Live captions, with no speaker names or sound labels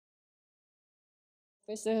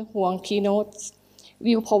Professor Huang keynotes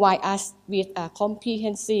will provide us with a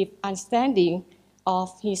comprehensive understanding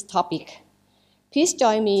of his topic. Please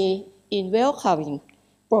join me in welcoming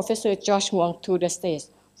Professor George Huang to the stage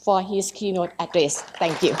for his keynote address.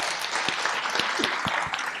 Thank you.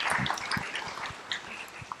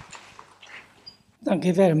 Thank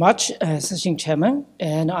you very much, Session Chairman.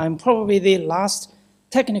 And I'm probably the last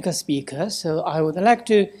technical speaker, so I would like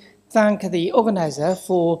to thank the organizer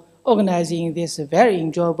for organizing this very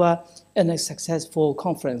enjoyable and successful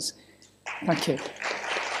conference. Thank you.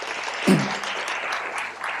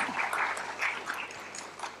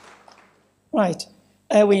 Right.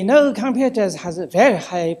 We know computers has a very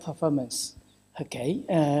high performance. Okay.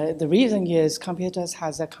 The reason is computers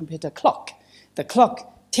has a computer clock. The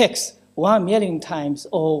clock ticks 1 million times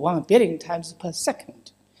or 1 billion times per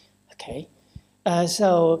second. Okay.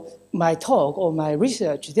 So my talk or my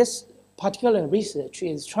research, this particular research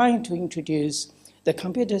is trying to introduce the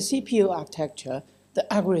computer CPU architecture,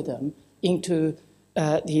 the algorithm, into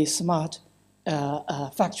the smart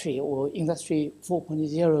factory or Industry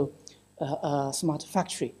 4.0 smart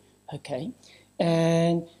factory. Okay.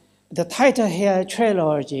 And the title here,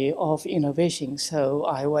 Trilogy of Innovation. So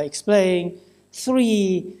I will explain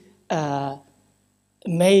 3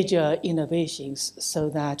 major innovations so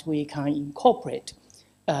that we can incorporate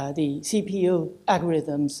the CPU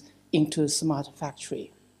algorithms into smart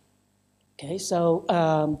factory. Okay, so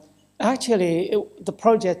actually the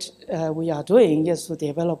project we are doing is to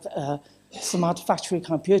develop a smart factory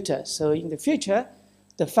computer. So in the future,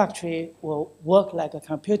 the factory will work like a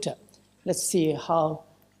computer. Let's see how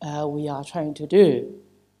we are trying to do.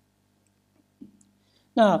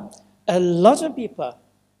 Now, a lot of people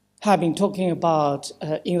have been talking about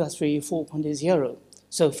Industry 4.0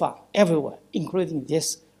 so far, everywhere, including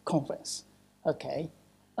this conference. Okay.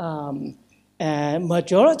 And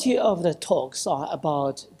majority of the talks are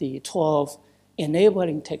about the 12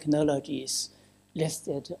 enabling technologies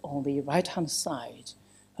listed on the right-hand side.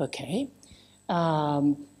 Okay.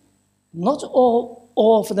 Not all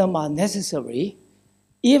of them are necessary.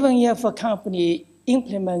 Even if a company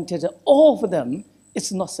implemented all of them,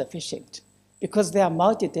 it's not sufficient because they are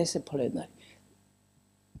multidisciplinary,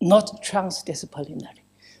 not transdisciplinary.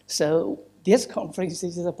 So this conference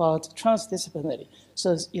is about transdisciplinary.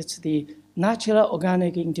 So it's the natural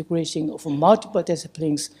organic integration of multiple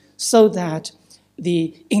disciplines so that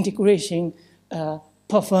the integration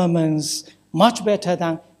performance much better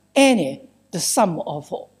than the sum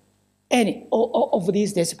of any of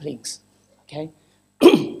these disciplines. Okay.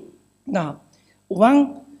 Now,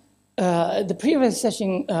 the previous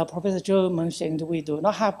session, Professor Zhou mentioned we do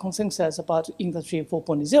not have consensus about Industry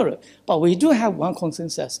 4.0, but we do have one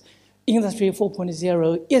consensus. Industry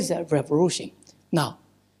 4.0 is a revolution. Now,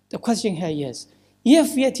 the question here is,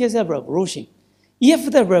 if it is a revolution,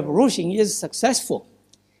 if the revolution is successful,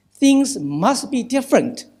 things must be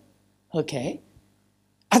different, okay?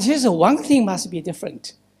 At least one thing must be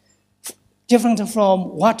different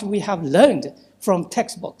from what we have learned from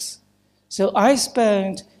textbooks. So I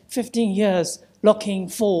spent 15 years looking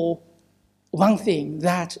for one thing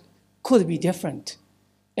that could be different.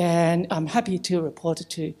 And I'm happy to report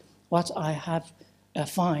to what I have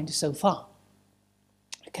found so far.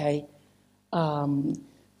 Okay.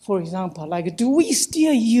 For example, like, do we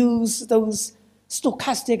still use those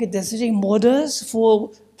stochastic decision models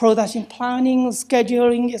for production planning,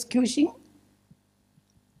 scheduling, execution?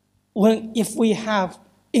 If we have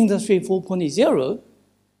Industry 4.0,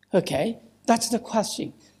 okay, that's the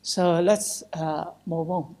question. So let's move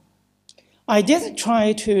on. I did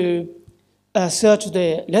try to search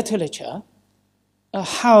the literature,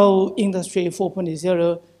 how Industry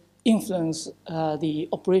 4.0 influence the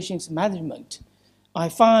operations management. I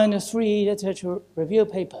found 3 literature review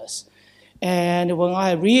papers. And when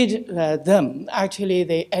I read them, actually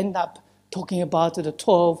they end up talking about the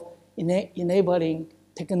 12 enabling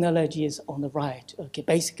technologies on the right. Okay,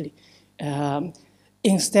 basically,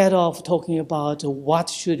 instead of talking about what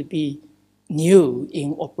should be new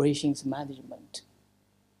in operations management.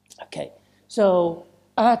 Okay, so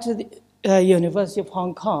at the University of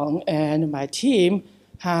Hong Kong, and my team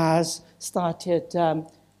has started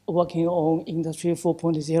working on Industry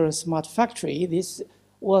 4.0 smart factory. This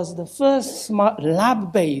was the first smart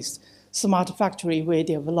lab-based smart factory we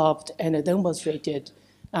developed and demonstrated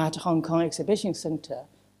at Hong Kong Exhibition Center.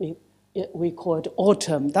 We called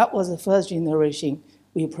Autumn. That was the first generation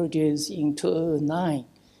we produced in 2009.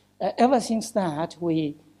 Ever since that,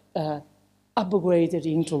 we upgraded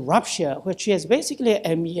into Rapture, which is basically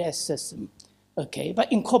an MES system, okay,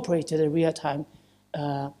 but incorporated real-time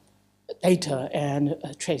data and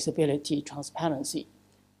traceability, transparency.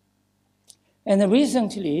 And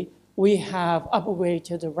recently, we have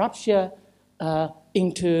upgraded Rupture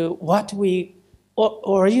into what we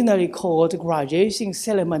originally called graduation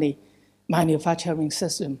ceremony manufacturing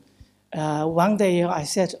system. One day I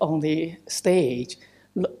sat on the stage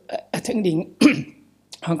attending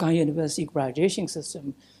Hong Kong University graduation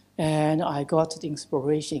system, and I got the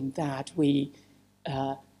inspiration that we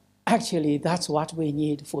actually that's what we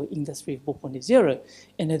need for Industry 4.0,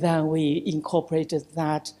 and then we incorporated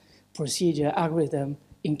that procedure algorithm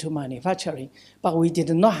into manufacturing. But we did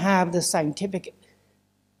not have the scientific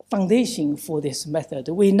foundation for this method.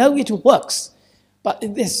 We know it works, but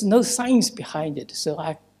there's no science behind it. So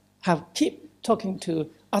I have keep talking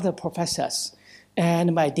to other professors,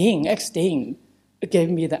 and my dean, ex-dean,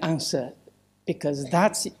 gave me the answer, because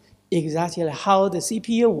that's exactly how the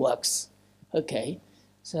CPU works. Okay,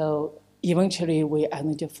 so eventually we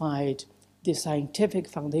identified the scientific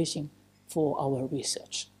foundation for our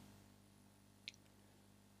research.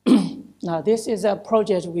 Now, this is a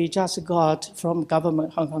project we just got from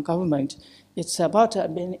government, Hong Kong government. It's about a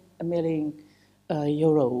million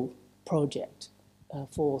euro project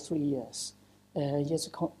for 3 years. It's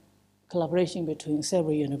a collaboration between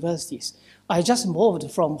several universities. I just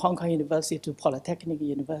moved from Hong Kong University to Polytechnic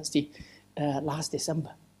University last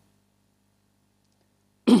December.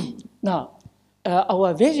 Now,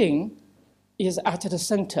 our vision is at the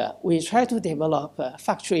center. We try to develop a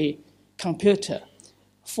factory computer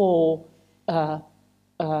for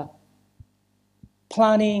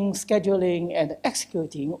planning, scheduling, and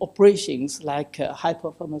executing operations like a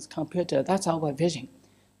high-performance computer. That's our vision.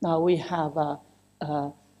 Now we have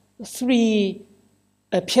three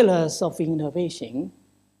pillars of innovation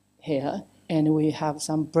here, and we have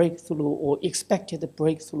some breakthrough or expected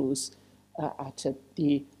breakthroughs at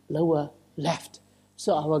the lower left.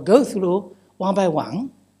 So I will go through one by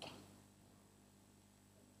one.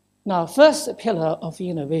 Now, first pillar of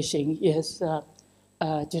innovation is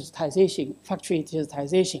digitization, factory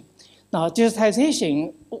digitization. Now,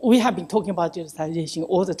 digitization, we have been talking about digitization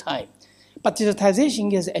all the time, but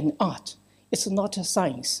digitization is an art. It's not a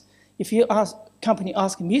science. If you ask, company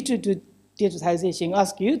ask me to do digitization,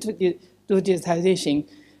 ask you to do digitization,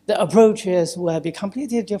 the approaches will be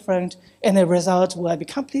completely different, and the results will be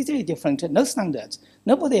completely different. No standards.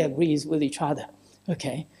 Nobody agrees with each other.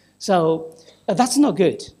 Okay, so that's not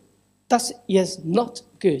good. That is not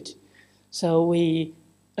good. So we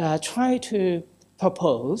try to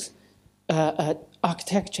propose an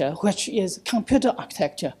architecture which is computer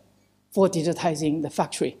architecture for digitizing the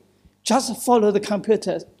factory. Just follow the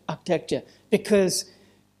computer architecture, because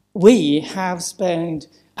we have spent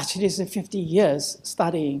at least 50 years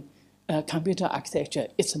studying computer architecture.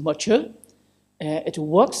 It's mature, it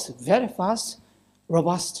works very fast,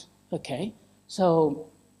 robust, okay? So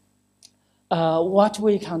what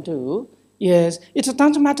we can do is, it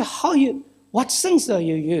doesn't matter what sensor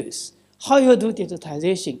you use, how you do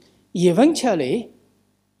digitization. Eventually,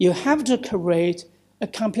 you have to create a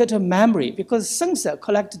computer memory, because sensor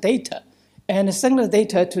collect data and send the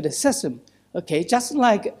data to the system. Okay, just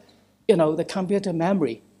like the computer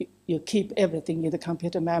memory, you keep everything in the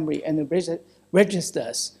computer memory and it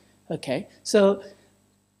registers. Okay, so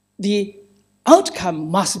the outcome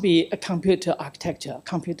must be a computer architecture,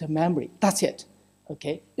 computer memory. That's it.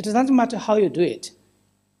 Okay, it doesn't matter how you do it.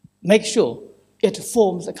 Make sure it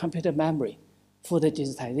forms a computer memory for the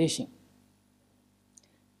digitization.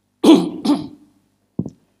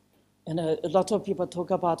 And a lot of people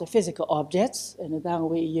talk about physical objects, and then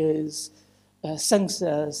we use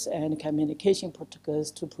sensors and communication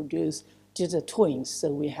protocols to produce digital twins.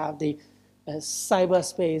 So we have the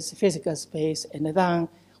cyberspace, physical space, and then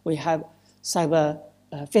we have cyber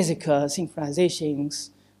physical synchronizations,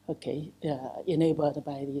 okay, enabled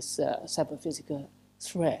by this cyber-physical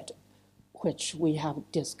thread, which we have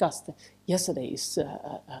discussed yesterday's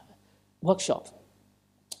workshop.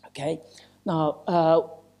 Okay,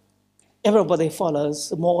 now everybody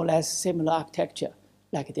follows more or less similar architecture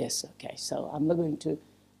like this. Okay, so I'm not going to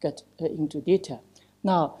get into detail.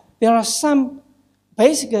 Now, there are some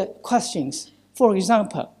basic questions. For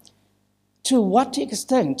example, to what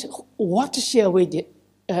extent, what shall we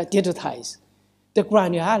digitize? The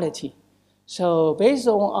granularity. So based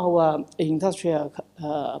on our industrial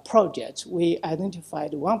projects, we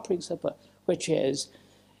identified one principle, which is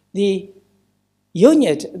the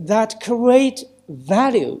unit that create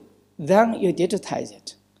value, then you digitize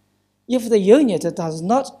it. If the unit does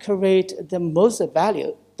not create the most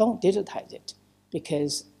value, don't digitize it,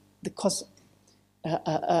 because the cost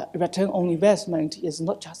return on investment is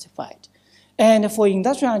not justified. And for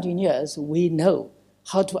industrial engineers, we know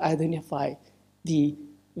how to identify the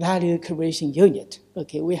value creation unit.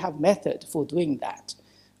 Okay, we have method for doing that.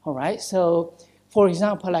 All right, so for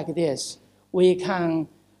example, like this, we can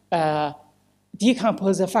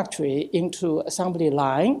decompose a factory into assembly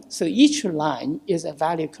line. So each line is a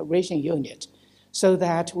value creation unit so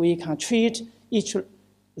that we can treat each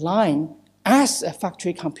line as a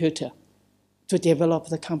factory computer to develop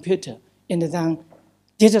the computer and then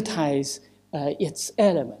digitize its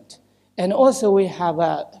element. And also we have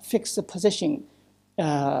a fixed position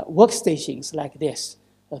workstations like this.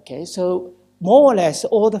 Okay, so more or less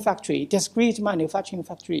all the factory, discrete manufacturing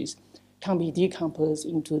factories can be decomposed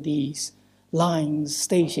into these line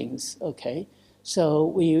stations. Okay, so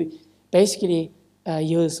we basically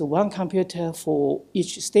use one computer for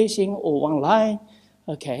each station or one line,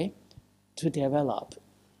 okay, to develop.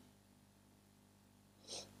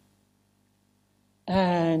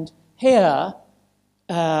 And here,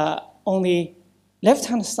 on the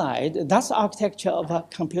left-hand side, that's the architecture of a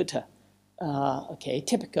computer, okay,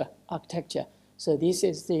 typical architecture. So this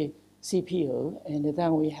is the CPU, and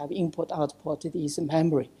then we have input-output, this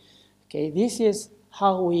memory. Okay, this is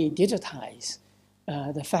how we digitize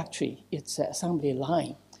the factory, its assembly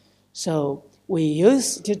line. So we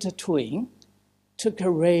use digital twin to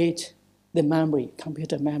create the memory,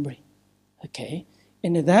 computer memory, okay?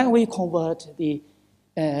 And then we convert the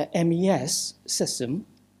MES system,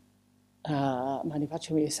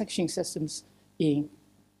 manufacturing execution systems in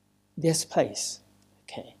this place,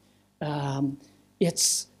 okay?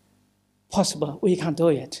 It's possible, we can do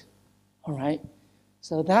it, all right?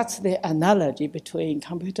 So that's the analogy between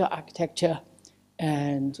computer architecture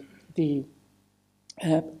and the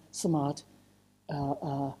smart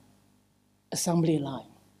assembly line.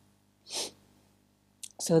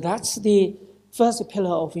 So that's the first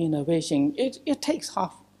pillar of innovation. It takes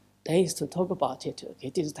half days to talk about it.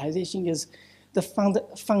 Okay, digitization is the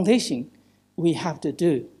foundation we have to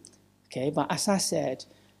do. Okay, but as I said,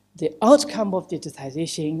 the outcome of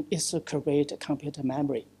digitization is to create a computer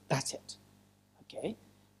memory. That's it. Okay,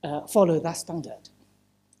 follow that standard.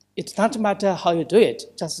 It doesn't matter how you do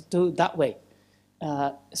it, just do it that way,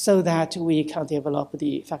 so that we can develop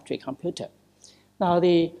the factory computer. Now,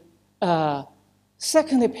 the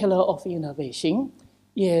second pillar of innovation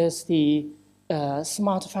is the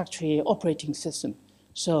smart factory operating system.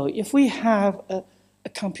 So if we have a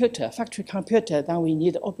computer, factory computer, then we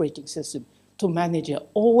need an operating system to manage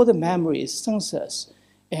all the memories, sensors,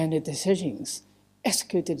 and the decisions,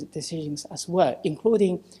 executed decisions as well,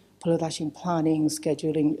 including production planning,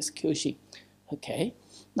 scheduling, execution. Okay.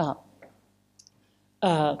 Now,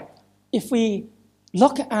 if we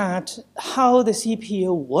look at how the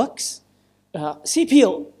CPU works,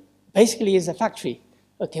 CPU basically is a factory,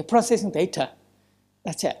 okay, processing data.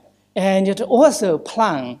 That's it. And it also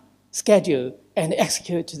plan, schedule, and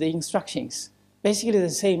execute the instructions. Basically the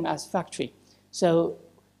same as factory. So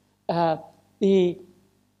the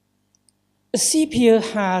CPU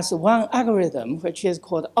has one algorithm which is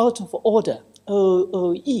called out of order,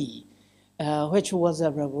 OOE, which was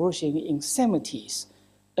a revolution in 70s.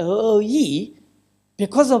 OOE,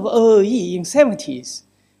 because of OOE in 70s,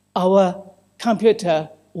 our computer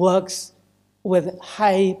works with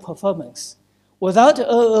high performance. Without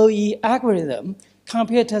OOE algorithm,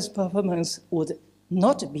 computer's performance would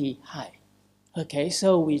not be high. Okay,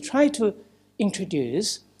 so we try to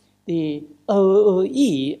introduce the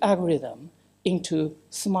OOE algorithm into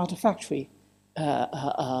smart factory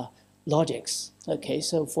logics. Okay,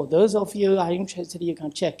 so for those of you who are interested, you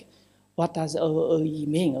can check what does OOE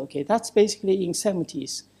mean. Okay, that's basically in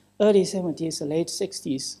 70s, early 70s, late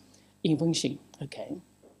 60s invention. Okay.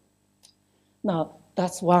 Now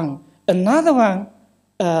that's one. Another one,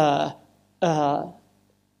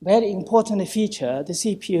 very important feature the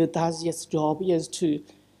CPU does its job is to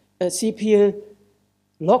CPU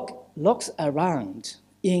looks around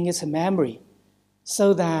in its memory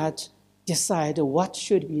so that decide what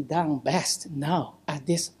should be done best now at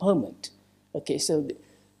this moment. Okay, so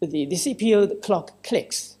the CPU clock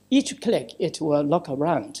clicks. Each click, it will look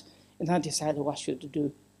around and then decide what should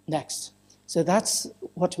do next. So that's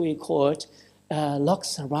what we call it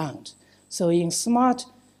looks around. So in smart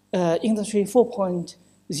industry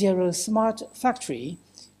 4.0 smart factory,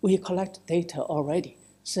 we collect data already.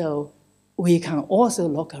 So we can also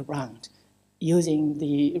look around using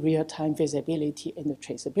the real-time visibility and the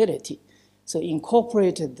traceability. So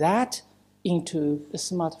incorporate that into the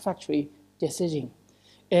smart factory decision.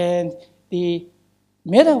 And the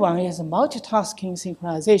middle one is multitasking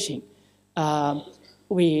synchronization.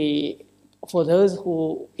 For those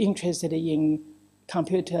who are interested in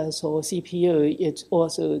computers or CPU, it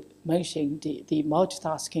also mentioned the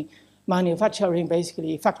multitasking. Manufacturing,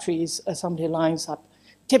 basically, factories, assembly lines are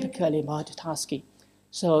typically multitasking.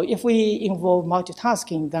 So if we involve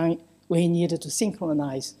multitasking, then we need to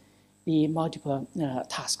synchronize the multiple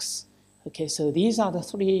tasks. Okay, so these are the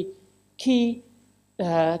three key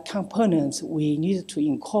components we need to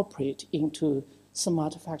incorporate into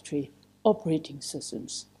smart factory operating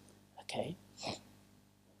systems. Okay,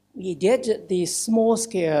 we did the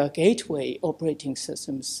small-scale gateway operating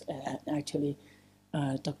systems. Actually,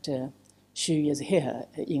 Dr. Xu is here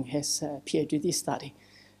in his PhD study.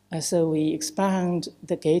 So we expand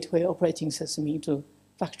the gateway operating system into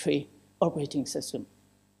factory operating system.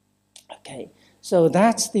 Okay, so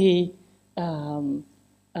that's the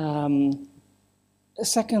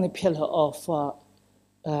second pillar of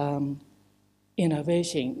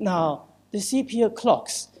innovation. Now, the CPU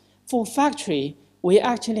clocks. For factory, we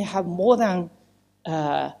actually have more than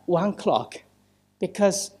one clock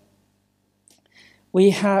because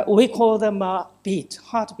we call them a beat,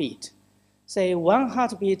 heartbeat. Say one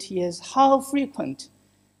heartbeat is how frequent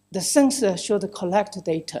the sensor should collect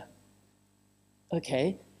data.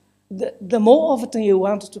 Okay, the more often you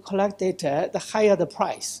want to collect data, the higher the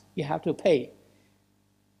price you have to pay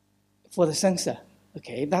for the sensor.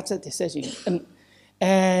 Okay, that's a decision.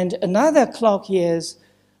 And another clock is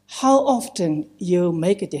how often you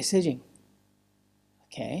make a decision.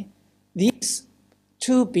 Okay, these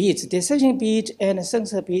two beats, decision beat and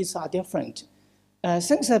sensor beats, are different.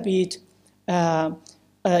 Sensor beat,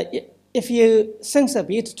 if you sensor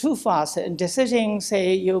beat too fast and decision,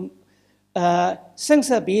 say you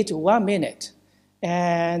sensor beat 1 minute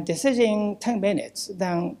and decision 10 minutes,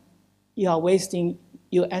 then you are wasting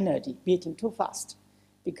your energy beating too fast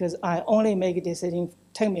because I only make a decision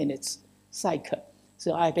 10 minutes cycle.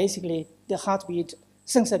 So I basically, the heartbeat,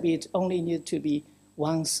 sensor beat only need to be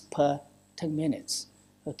once per 10 minutes.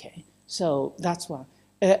 Okay, so that's one.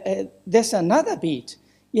 There's another beat,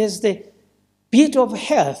 is the beat of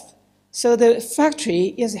health. So the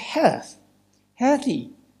factory is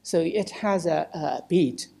healthy. So it has a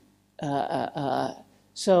beat.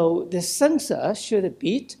 So the sensor should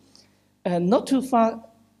beat not too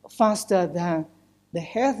faster than the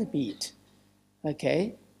health beat.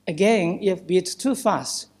 Okay. Again, if beats too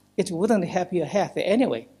fast, it wouldn't help your health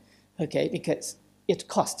anyway. Okay, because it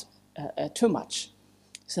costs too much.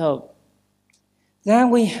 So then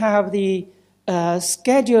we have the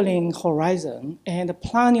scheduling horizon and the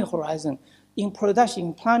planning horizon. In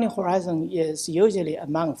production, planning horizon is usually a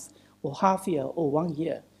month or half year or 1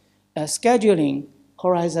 year. Scheduling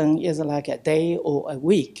horizon is like a day or a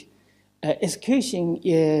week. Execution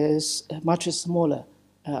is much smaller,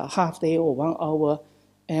 half day or 1 hour.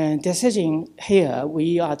 And decision here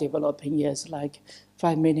we are developing is like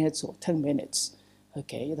 5 minutes or 10 minutes.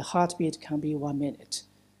 Okay, the heartbeat can be 1 minute.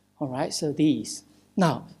 All right, so these.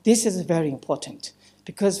 Now, this is very important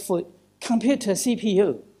because for computer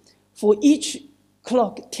CPU, for each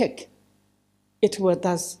clock tick, it will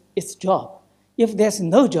does its job. If there's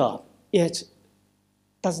no job, it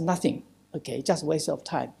does nothing. Okay, just waste of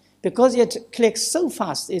time. Because it clicks so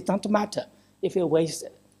fast, it doesn't matter if you waste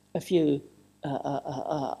a few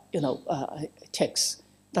ticks.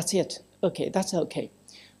 That's it. Okay, that's okay.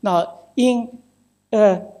 Now, in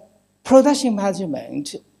production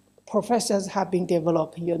management, professors have been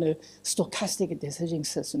developing, stochastic decision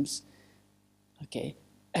systems. Okay,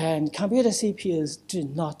 and computer CPUs do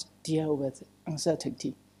not deal with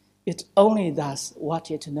uncertainty. It only does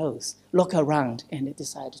what it knows, look around and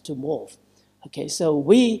decide to move. Okay, so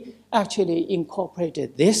we actually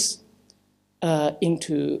incorporated this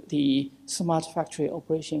into the smart factory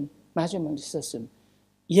operation management system.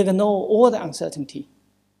 Ignore all the uncertainty.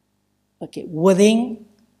 Okay, within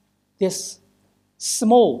this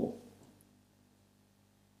small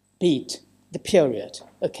beat, the period,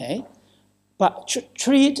 okay? But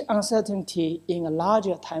treat uncertainty in a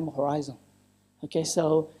larger time horizon. Okay,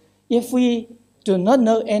 so if we do not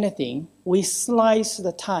know anything, we slice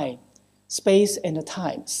the time, space and the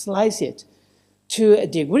time, slice it to a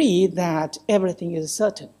degree that everything is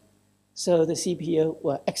certain. So the CPU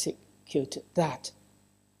will execute that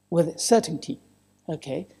with certainty,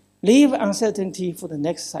 okay? Leave uncertainty for the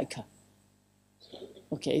next cycle.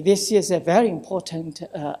 Okay, this is a very important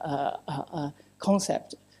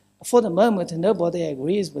concept. For the moment, nobody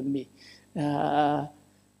agrees with me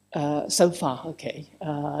so far, okay,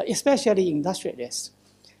 especially industrialists.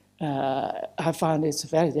 I find it's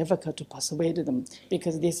very difficult to persuade them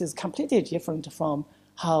because this is completely different from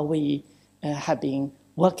how we have been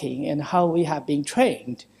working and how we have been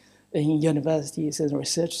trained in universities and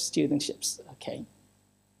research studentships, okay.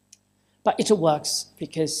 But it works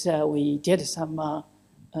because we did some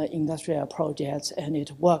industrial projects and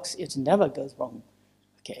it works, it never goes wrong,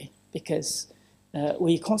 okay, because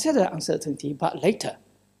we consider uncertainty, but later,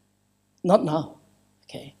 not now,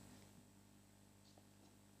 okay?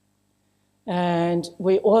 And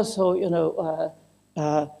we also,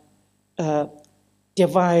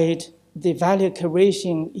 divide the value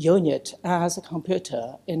creation unit as a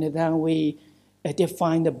computer, and then we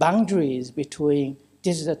define the boundaries between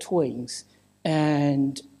digital twins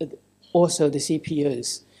and also the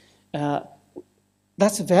CPUs.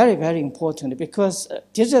 That's very, very important because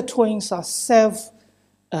digital twins are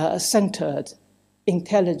self-centered,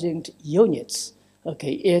 intelligent units.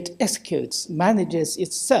 Okay, it executes, manages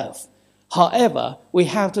itself. However, we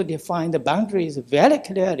have to define the boundaries very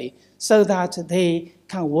clearly so that they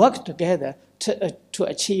can work together to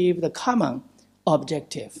achieve the common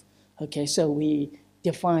objective. Okay, so we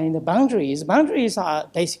define the boundaries. Boundaries are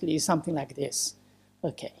basically something like this.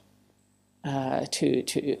 Okay, to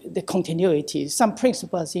the continuity, some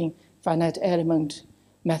principles in finite element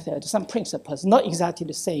method, some principles, not exactly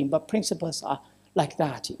the same, but principles are like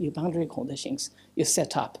that. Your boundary conditions you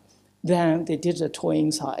set up. Then the digital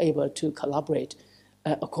twins are able to collaborate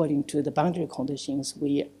according to the boundary conditions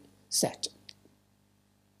we set.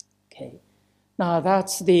 Okay, now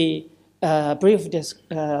that's the brief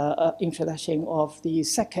introduction of the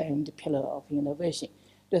second pillar of innovation.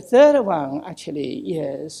 The third one actually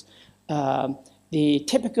is the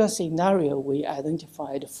typical scenario we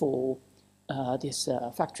identified for this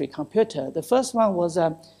factory computer. The first one was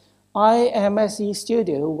IISE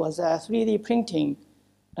Studio was a 3D printing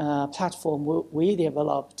platform we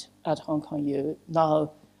developed at Hong Kong U,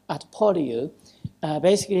 now at PolyU.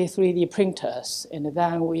 Basically 3D printers, and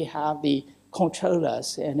then we have the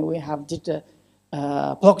controllers, and we have digital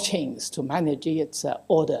blockchains to manage its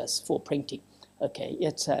orders for printing. Okay,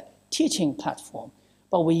 it's a teaching platform,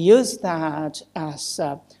 but we use that as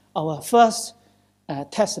our first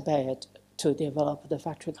test bed to develop the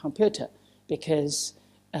factory computer because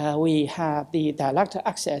we have the direct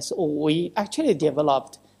access, or we actually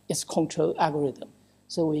developed its control algorithm.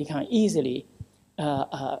 So we can easily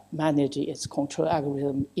manage its control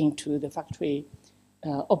algorithm into the factory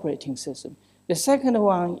operating system. The second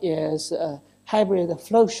one is hybrid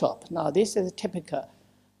flow shop. Now this is a typical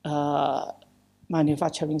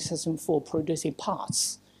manufacturing system for producing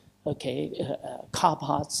parts, okay, car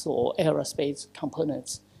parts or aerospace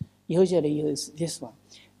components. Usually use this one.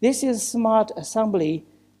 This is smart assembly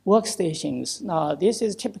workstations. Now this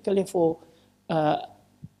is typically for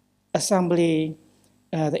assembly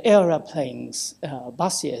the airplanes,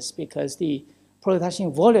 buses, because the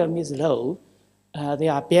production volume is low. They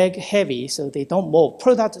are big, heavy, so they don't move.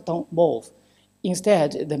 Products don't move.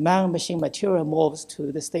 Instead, the man-machine material moves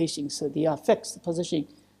to the station, so they are fixed position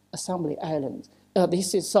assembly islands.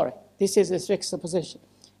 This is a fixed position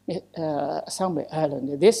assembly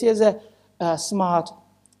island. This is a smart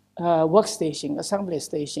workstation, assembly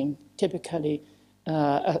station. Typically,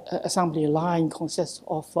 assembly line consists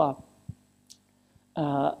of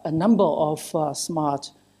a number of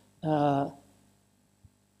smart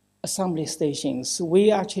assembly stations.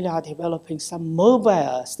 We actually are developing some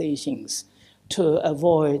mobile stations to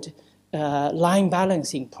avoid line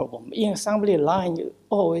balancing problem. In assembly line, you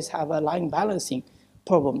always have a line balancing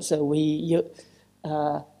problem. So we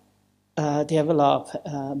develop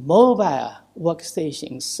mobile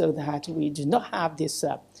workstations so that we do not have this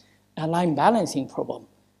line balancing problem.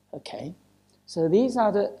 Okay, so these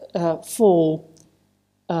are the four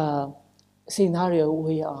scenario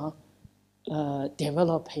we are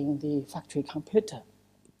developing the factory computer.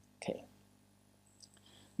 Okay.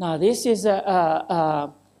 Now this is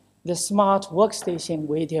the smart workstation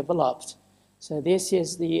we developed. So this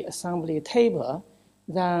is the assembly table.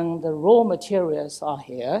 Then the raw materials are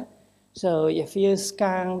here. So if you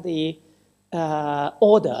scan the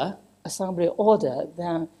assembly order,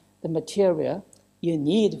 then the material you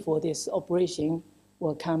need for this operation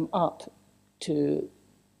will come up to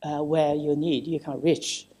where you need, you can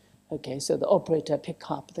reach. Okay, so the operator pick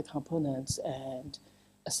up the components and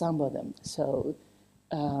assemble them. So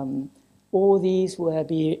all these will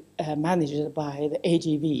be managed by the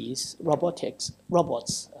AGVs, robots.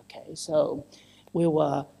 Okay, so we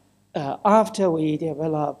were, after we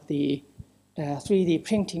developed the 3D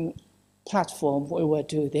printing platform, we will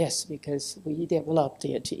do this because we developed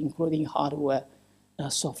it, including hardware,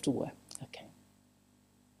 software. Okay.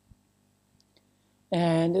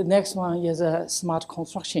 And the next one is smart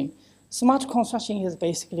construction. Smart construction is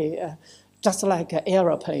basically just like an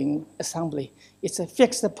airplane assembly. It's a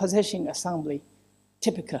fixed position assembly,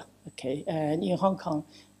 typical. Okay, and in Hong Kong,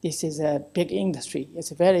 this is a big industry.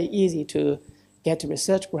 It's very easy to get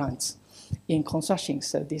research grants in construction.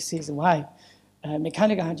 So this is why a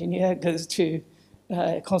mechanical engineer goes to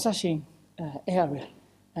construction area.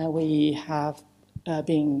 We have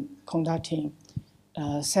been conducting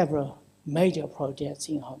several major projects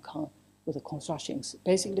in Hong Kong with the constructions,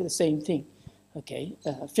 basically the same thing, okay,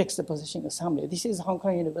 fixed position assembly. This is Hong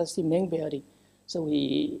Kong University main building. So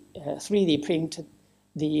we 3D print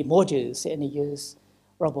the modules and use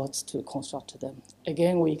robots to construct them.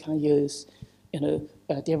 Again, we can use,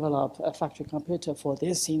 develop a factory computer for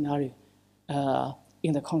this scenario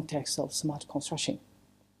in the context of smart construction.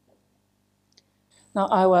 Now,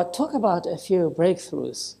 I will talk about a few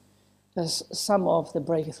breakthroughs. Some of the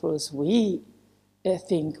breakthroughs we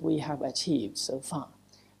think we have achieved so far.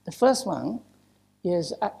 The first one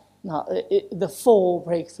is, the 4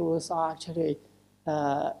 breakthroughs are actually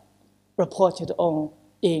reported on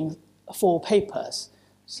in 4 papers.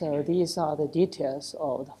 So these are the details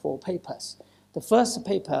of the 4 papers. The first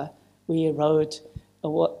paper we wrote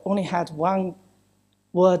only had 1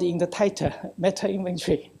 word in the title,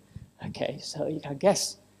 meta-inventory. Okay, so you can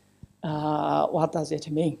guess what does it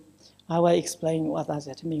mean. I will explain what does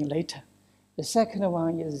it mean later. The second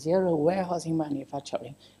one is zero warehousing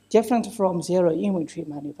manufacturing, different from zero inventory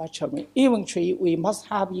manufacturing. Inventory, we must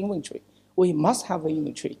have inventory. We must have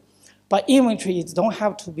inventory. But inventories don't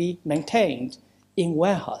have to be maintained in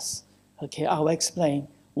warehouse. Okay, I will explain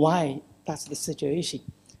why that's the situation.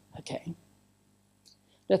 Okay.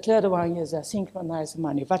 The third one is synchronized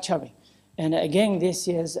manufacturing. And again, this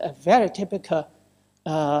is a very typical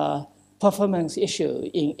performance issue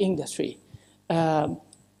in industry.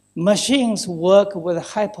 Machines work with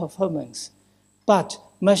high performance, but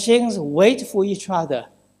machines wait for each other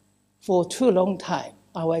for too long time.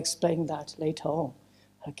 I will explain that later on.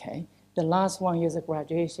 Okay. The last one is a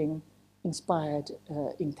graduation-inspired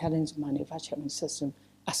intelligent manufacturing system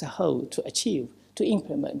as a whole to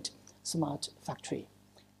implement smart factory.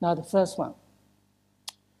 Now, the first one,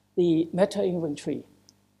 the meta-inventory.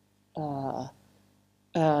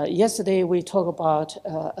 Yesterday, we talked about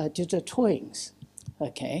digital twins.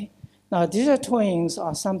 Okay. Now, digital twins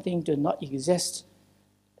are something that do not exist.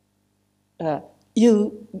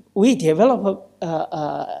 We develop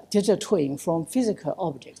a digital twin from physical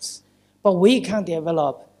objects, but we can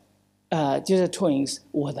develop digital twins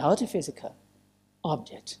without a physical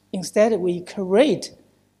object. Instead, we create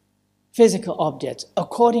physical objects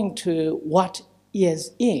according to what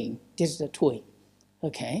is in digital twin.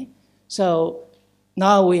 Okay, so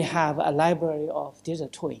now we have a library of digital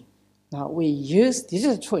twin. Now we use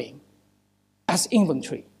digital twin as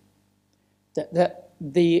inventory.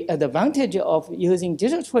 The advantage of using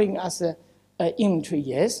digital twin as an inventory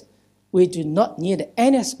is we do not need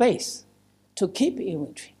any space to keep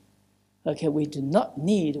inventory. Okay, we do not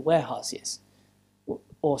need warehouses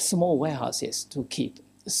or small warehouses to keep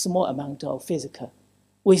a small amount of physical.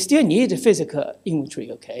 We still need physical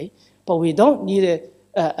inventory, okay, but we don't need it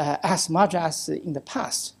as much as in the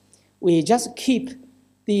past. We just keep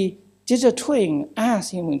the digital twin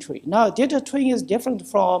as inventory. Now, digital twin is different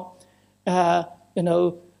from,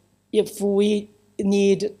 if we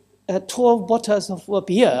need 12 bottles of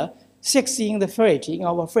beer, 6 in the fridge, in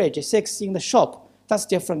our fridge, 6 in the shop, that's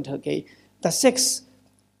different, okay? The 6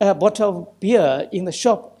 bottle of beer in the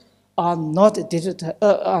shop are not digital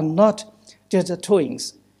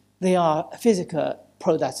twins. They are physical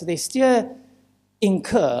products. They still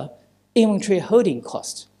incur inventory holding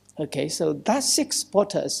cost. Okay, so that 6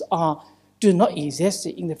 bottles do not exist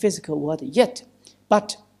in the physical world yet.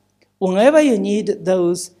 But whenever you need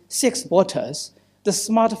those 6 bottles, the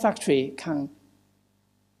smart factory can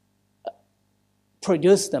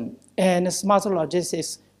produce them, and smart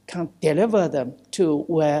logistics can deliver them to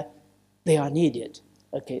where they are needed.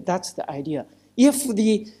 Okay, that's the idea. If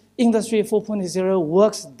the Industry 4.0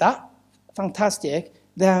 works that fantastic,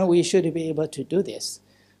 then we should be able to do this.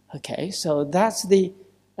 Okay, so that's the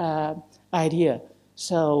idea.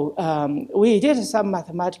 So we did some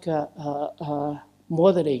mathematical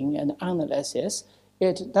modeling and analysis.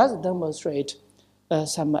 It does demonstrate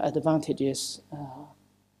some advantages.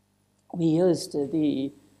 We used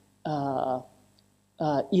the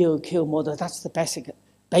EOQ model. That's the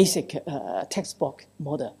basic textbook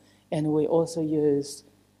model. And we also used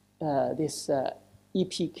this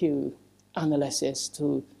EPQ analysis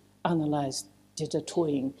to analyze digital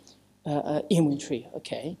twin inventory,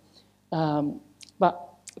 okay? But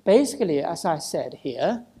basically, as I said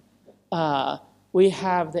here, we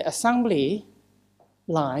have the assembly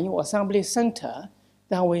line or assembly center,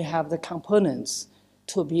 then we have the components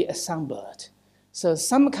to be assembled. So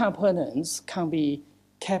some components can be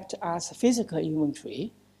kept as physical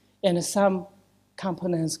inventory, and some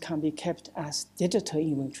components can be kept as digital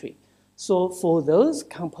inventory. So for those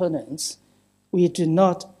components, we do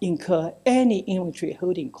not incur any inventory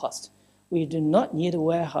holding cost. We do not need a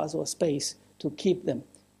warehouse or space to keep them,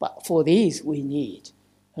 but for these we need.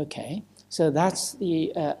 Okay, so that's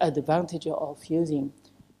the advantage of using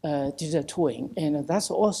digital twin, and that's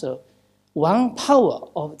also one power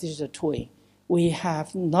of digital twin we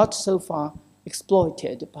have not so far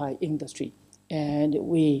exploited by industry, and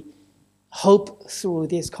we hope through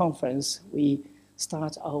this conference we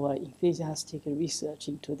start our enthusiastic research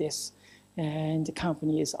into this, and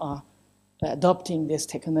companies are adopting this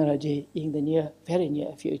technology in the very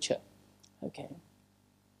near future. Okay,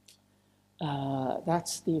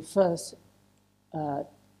 that's the first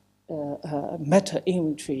meta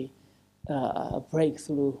inventory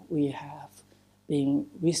breakthrough we have been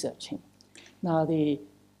researching. Now the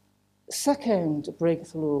second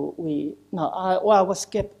breakthrough I will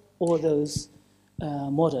skip all those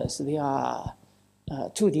models. They are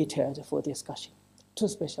too detailed for discussion, too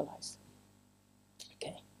specialized.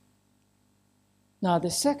 Okay. Now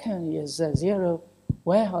the second is zero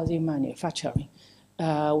warehousing manufacturing.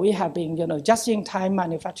 We have been, just-in-time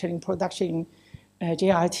manufacturing production.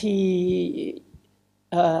 JIT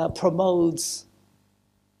promotes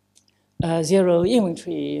zero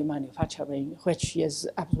inventory manufacturing, which is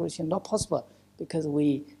absolutely not possible because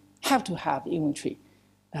we have to have inventory.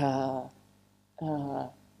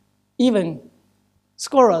 Even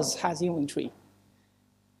squirrels has inventory.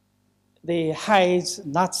 They hide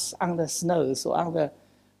nuts under snow, so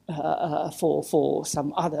for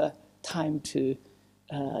some other time to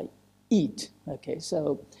eat. Okay,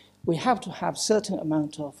 so we have to have certain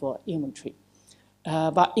amount of inventory.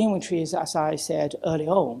 But inventories, as I said early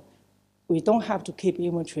on, we don't have to keep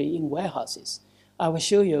inventory in warehouses. I will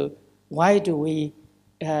show you why do we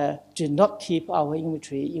do not keep our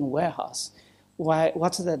inventory in warehouse.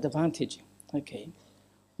 What's the advantage? Okay,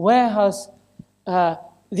 warehouse.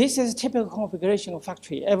 This is a typical configuration of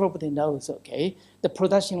factory. Everybody knows. Okay, the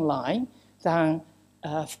production line. Then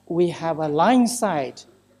we have a line side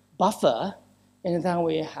buffer, and then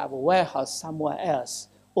we have a warehouse somewhere else,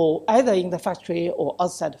 or either in the factory or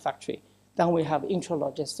outside the factory. Then we have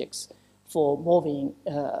intralogistics for moving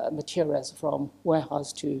materials from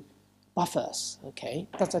warehouse to buffers. Okay,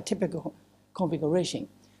 that's a typical configuration.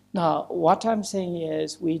 Now, what I'm saying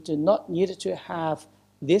is we do not need to have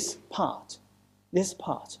this part.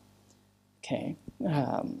 Okay,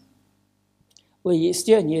 we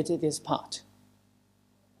still need this part.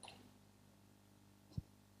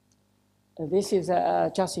 This is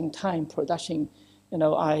a just-in-time production.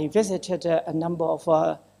 I visited a number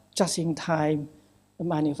of just-in-time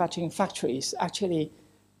manufacturing factories. Actually,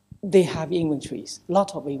 they have inventories, a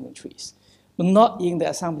lot of inventories, not in the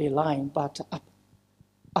assembly line, but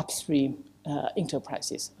upstream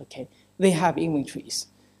enterprises. Okay, they have inventories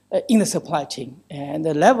in the supply chain, and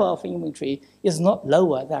the level of inventory is not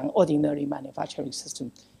lower than ordinary manufacturing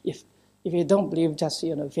system. If you don't believe, just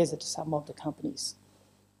visit some of the companies.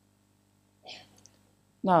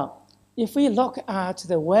 Now, if we look at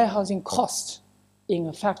the warehousing cost in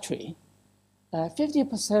a factory,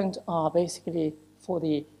 50% are basically for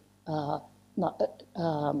the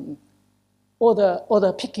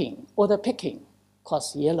order picking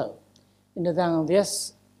costs yellow, and then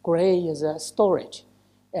this gray is storage,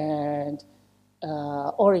 and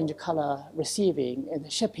orange color receiving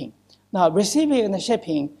and shipping. Now, receiving and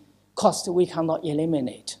shipping cost we cannot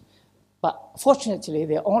eliminate, but fortunately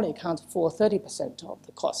they only account for 30% of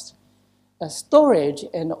the cost. Storage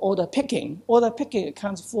and order picking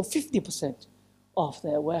accounts for 50% of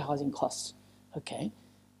the warehousing costs. Okay,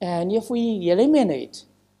 and if we eliminate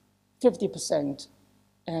 50%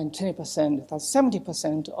 and 20%, that's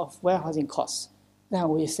 70% of warehousing costs, then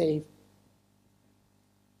we save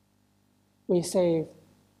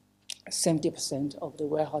 70% of the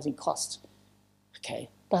warehousing cost. Okay,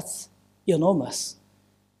 that's enormous.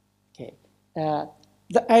 Okay,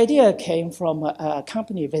 the idea came from a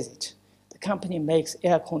company visit. The company makes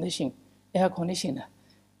air conditioner,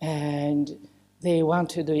 and they want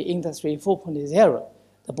to do Industry 4.0.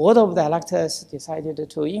 The board of directors decided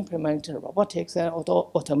to implement robotics and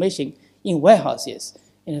automation in warehouses.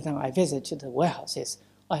 And then I visited the warehouses.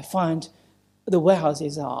 I find the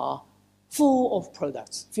warehouses are full of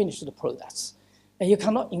products, finished products. And you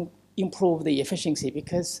cannot improve the efficiency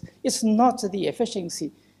because it's not the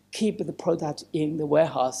efficiency keep the product in the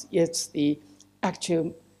warehouse. It's the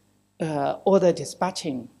actual order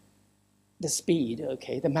dispatching, the speed,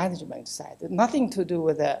 okay, the management side. Nothing to do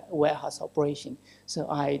with the warehouse operation. So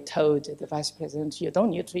I told the vice president, you don't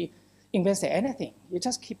need to invest in anything. You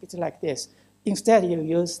just keep it like this. Instead, you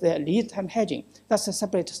use the lead time hedging. That's a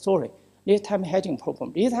separate story. Lead time hedging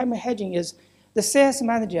problem. Lead time hedging is the sales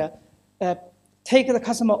manager take the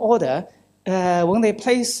customer order when they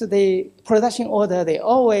place the production order, they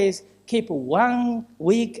always keep 1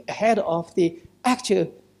 week ahead of the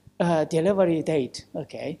actual delivery date,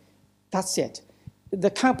 okay? That's it. The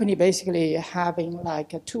company basically having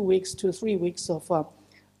like 2 weeks to 3 weeks of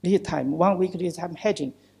lead time, 1 week lead time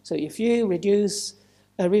hedging. So if you reduce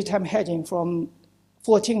lead time hedging from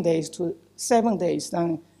 14 days to 7 days,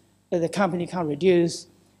 then the company can reduce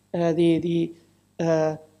the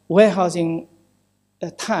warehousing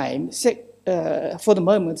time for the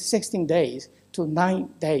moment 16 days to 9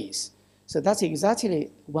 days. So that's exactly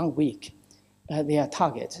 1 week, their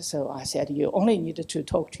target. So I said you only need to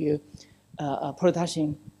talk to a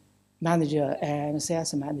production manager and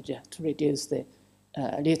sales manager to reduce the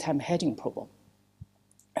lead time hedging problem.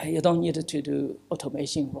 You don't need to do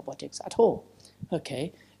automation robotics at all,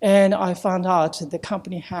 okay? And I found out the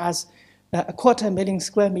company has 250,000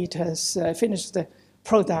 square meters finished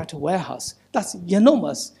product warehouse. That's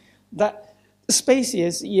enormous. That space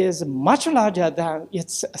is much larger than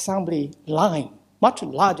its assembly line, much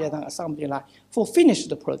larger than assembly line for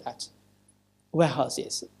finished product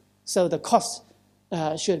warehouses. So the cost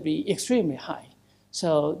should be extremely high.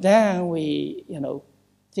 So then we,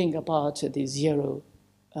 think about the zero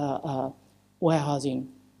warehousing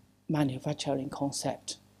manufacturing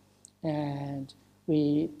concept. And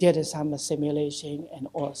we did some simulation and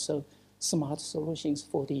also smart solutions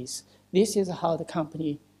for these. This is how the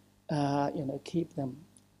company, keep them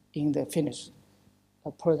in the finished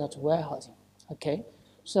product warehousing, okay?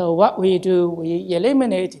 So what we do, we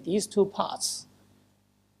eliminate these two parts.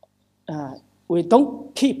 We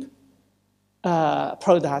don't keep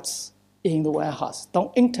products in the warehouse,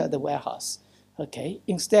 don't enter the warehouse, okay?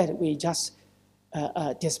 Instead, we just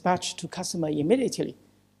dispatch to customer immediately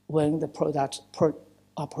when the products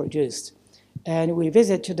are produced. And we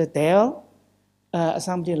visited the Dell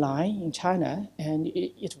assembly line in China, and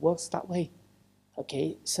it works that way,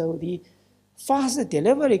 okay? So the fast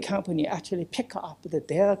delivery company actually pick up the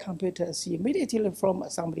Dell computers immediately from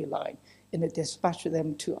assembly line and dispatch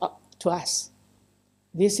them to us.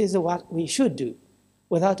 This is what we should do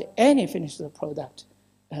without any finished product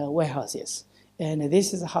warehouses. And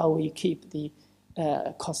this is how we keep the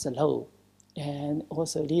cost low and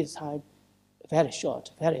also lead time very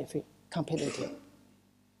short, very competitive.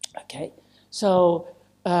 Okay, so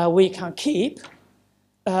we can keep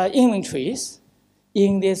inventories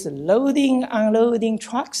in these loading, unloading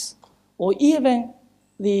trucks, or even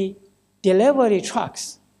the delivery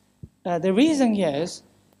trucks. The reason is,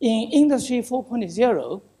 in Industry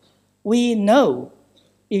 4.0, we know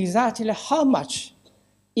exactly how much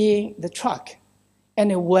in the truck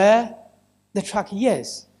and where the truck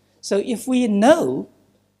is. So if we know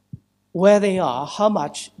where they are, how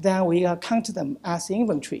much, then we count them as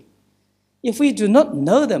inventory. If we do not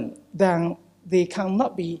know them, then they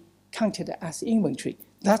cannot be counted as inventory.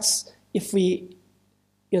 That's if we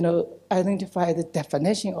identify the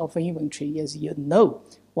definition of inventory as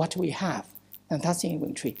what we have, and that's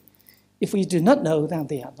inventory. If we do not know, then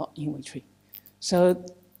they are not inventory. So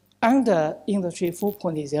under Industry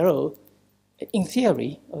 4.0, in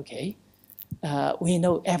theory, okay, we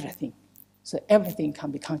know everything. So everything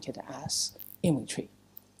can be counted as inventory.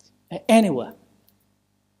 Anywhere,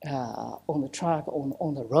 on the truck,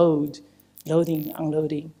 on the road, loading,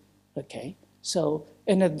 unloading, okay? So,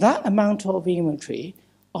 and that amount of inventory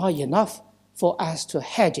are enough for us to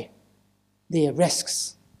hedge the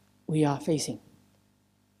risks we are facing,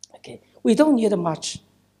 okay? We don't need much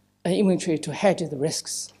inventory to hedge the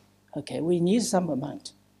risks, okay? We need some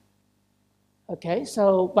amount, okay?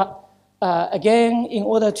 So, but again, in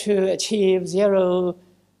order to achieve zero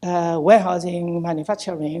warehousing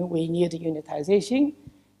manufacturing, we need unitization,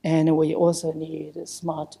 and we also need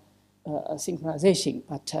smart synchronization.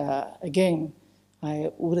 But again,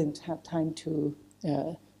 I wouldn't have time to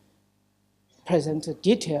present in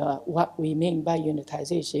detail what we mean by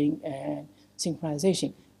unitization and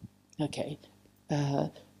synchronization. Okay,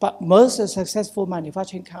 but most successful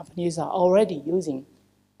manufacturing companies are already using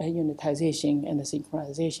unitization and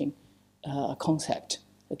synchronization concept.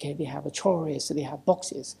 Okay, they have trolleys, they have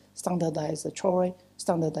boxes, standardized trolley,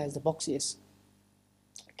 standardized boxes.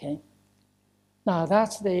 Okay, now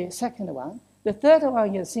that's the second one. The third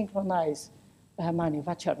one is synchronized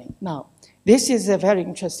manufacturing. Now, this is a very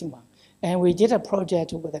interesting one. And we did a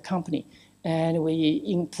project with a company, and we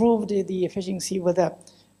improved the efficiency with a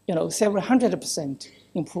several 100%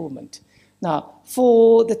 improvement. Now,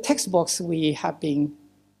 for the textbooks we have been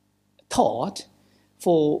taught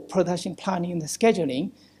for production planning and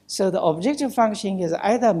scheduling, so the objective function is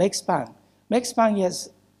either make span. Make span is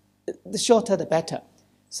the shorter the better.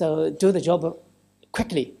 So do the job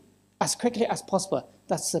quickly as possible.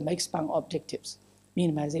 That's the make-span objectives,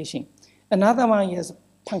 minimization. Another one is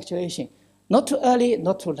punctuation. Not too early,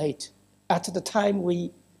 not too late. At the time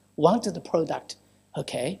we wanted the product,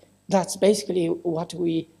 okay? That's basically what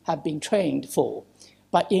we have been trained for.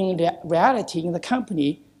 But in reality, in the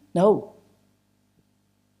company, no.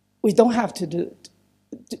 We don't have to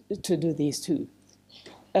do these two.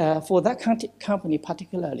 For that company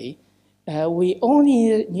particularly, we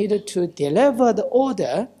only needed to deliver the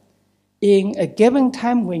order in a given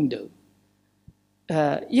time window.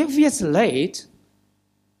 If it's late,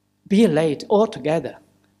 be late altogether.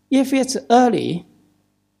 If it's early,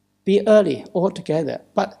 be early altogether.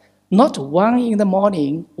 But not one in the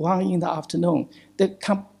morning, one in the afternoon. The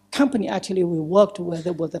company actually we worked with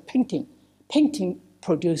was a painting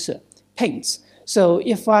producer, paints. So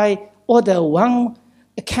if I order one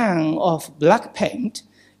can of black paint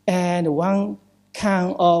and one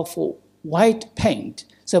can of white paint,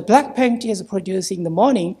 so black paint is produced in the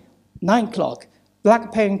morning, 9 o'clock.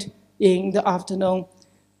 Black paint in the afternoon,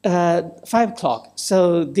 5 o'clock.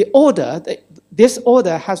 So the order, this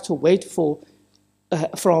order has to wait for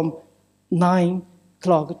from 9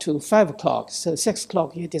 o'clock to 5 o'clock. So 6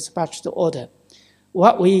 o'clock you dispatch the order.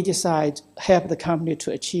 What we decide help the company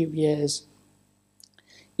to achieve is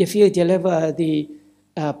if you deliver the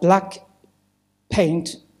black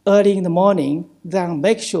paint early in the morning, then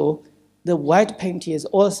make sure the white paint is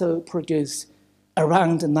also produced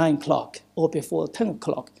around 9 o'clock or before 10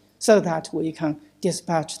 o'clock so that we can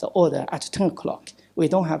dispatch the order at 10 o'clock. We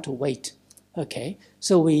don't have to wait, okay?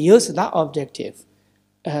 So we use that objective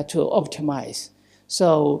to optimize.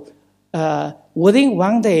 So within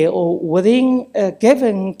one day or within a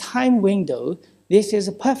given time window, this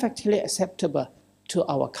is perfectly acceptable to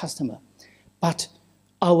our customer. But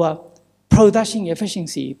our production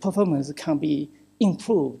efficiency, performance can be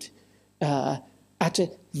improved at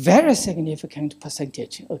a very significant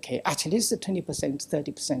percentage, okay, at least 20%,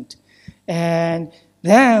 30%. And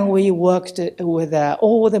then we worked with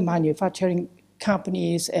all the manufacturing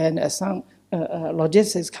companies and some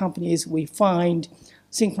logistics companies. We find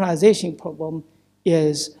synchronization problem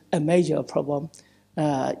is a major problem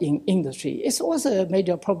in industry. It's also a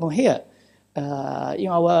major problem here in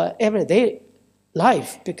our everyday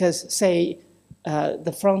life because, say,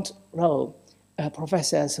 the front row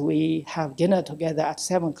professors, we have dinner together at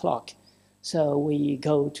 7 o'clock. So we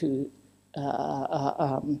go to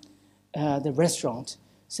the restaurant.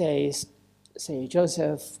 Say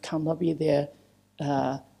Joseph cannot be there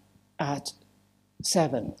at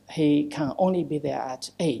 7. He can only be there at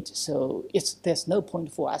 8. So there's no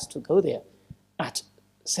point for us to go there at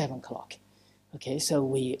 7 o'clock. Okay,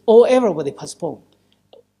 so everybody postpone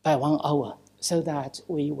by 1 hour so that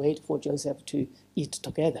we wait for Joseph to eat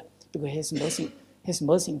together because he's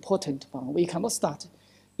most important one. We cannot start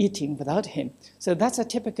eating without him. So that's a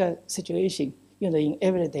typical situation, in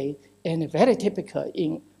everyday and very typical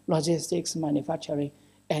in logistics, manufacturing,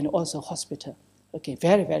 and also hospital. Okay,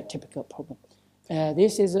 very, very typical problem.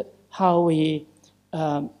 This is how we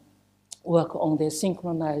work on the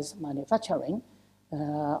synchronized manufacturing.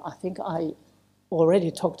 I think I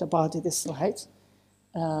already talked about this slide.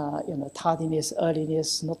 Tardiness,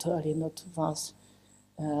 earliness, not too early, not too fast,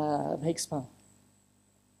 makes fun.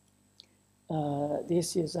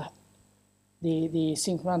 This is the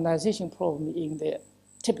synchronization problem in the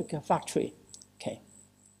typical factory. Okay.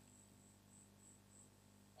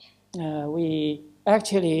 We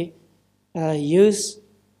actually use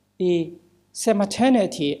the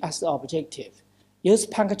simultaneity as the objective, use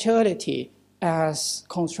punctuality as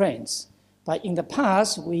constraints. But in the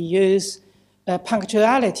past, we use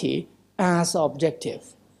punctuality as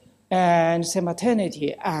objective and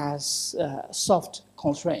simultaneity as soft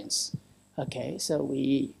constraints. Okay, so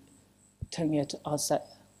we turn it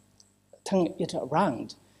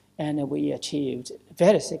around, and we achieved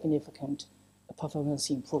very significant performance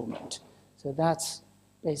improvement. So that's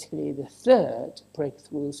basically the third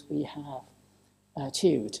breakthroughs we have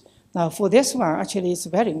achieved. Now for this one, actually it's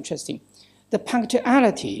very interesting. The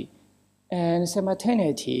punctuality and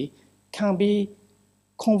simultaneity can be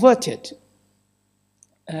converted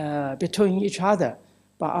between each other,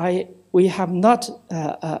 but we have not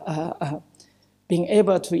been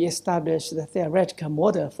able to establish the theoretical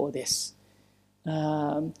model for this.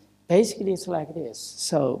 Basically, it's like this.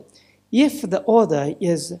 So if the order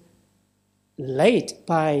is late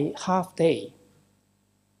by half day,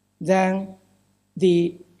 then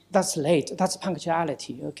that's late, that's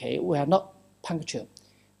punctuality, okay? We are not punctual.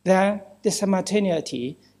 Then the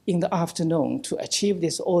simultaneity in the afternoon to achieve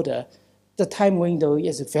this order, the time window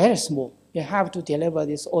is very small. You have to deliver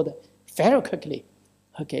this order very quickly.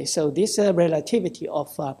 Okay, so this relativity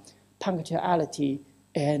of punctuality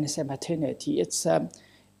and simultaneity. It's an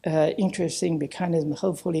interesting mechanism.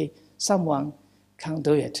 Hopefully someone can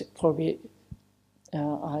do it. Probably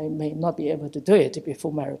I may not be able to do it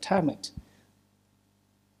before my retirement.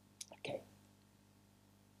 Okay.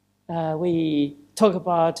 We talk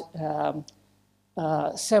about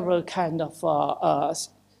several kind of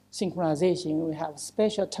synchronization. We have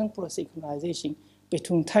spatial temporal synchronization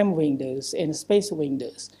between time windows and space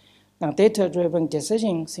windows. Now, data-driven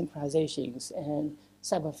decision synchronizations and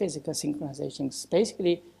cyber-physical synchronizations,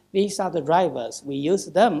 basically, these are the drivers. We use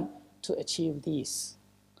them to achieve these.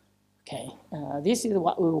 Okay, this is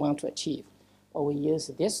what we want to achieve. But we use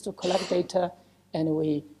this to collect data, and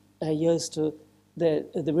we use the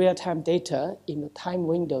real-time data in the time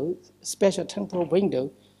window, spatial temporal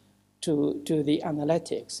window, to do the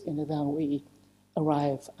analytics, and then we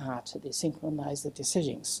arrive at the synchronized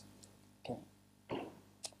decisions. Okay.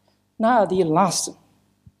 Now, the last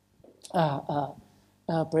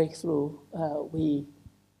breakthrough we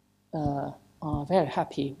are very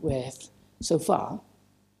happy with so far.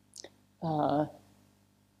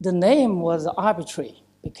 The name was arbitrary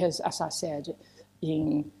because, as I said,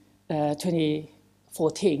 in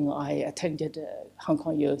 2014, I attended Hong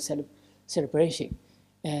Kong Year celebration.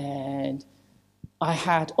 And I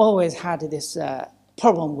had always had this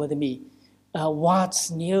problem with me.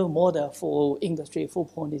 What's new model for Industry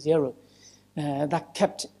 4.0? That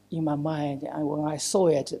kept in my mind. And when I saw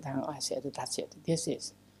it, then I said, that's it. This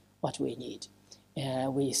is what we need.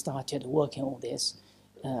 We started working on this.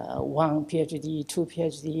 1 PhD, 2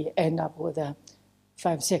 PhD, end up with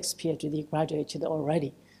 5, 6 PhD graduated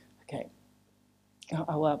already. Okay.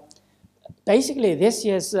 Basically, this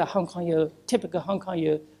year's Hong Kong Year, typical Hong Kong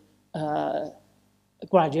Year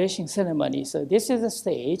graduation ceremony. So this is the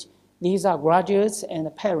stage. These are graduates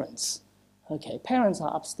and parents. Okay, parents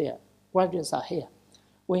are upstairs. Graduates are here.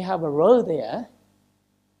 We have a row there.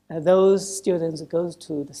 Those students go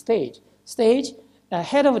to the stage.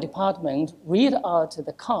 Head of department read out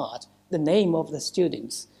the card, the name of the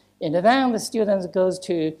students. And then the students goes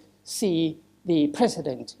to see the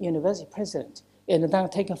president, university president, and then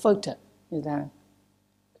take a photo. And then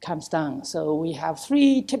comes down. So we have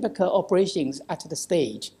 3 typical operations at the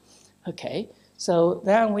stage. Okay, so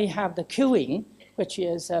then we have the queuing, which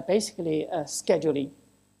is basically scheduling.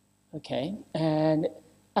 Okay, and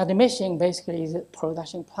admission basically is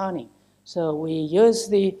production planning. So we use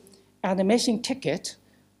the admission ticket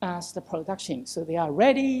as the production. So they are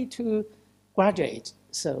ready to graduate.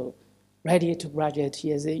 So ready to graduate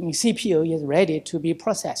is in CPU is ready to be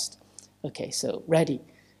processed. Okay, so ready.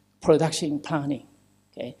 Production planning,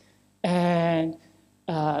 okay? And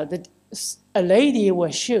a lady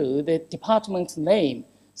will show the department's name,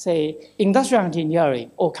 say industrial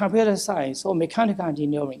engineering or computer science or mechanical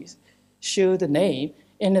engineering, show the name,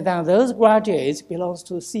 and then those graduates belongs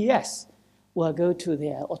to CS will go to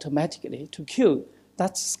there automatically to queue.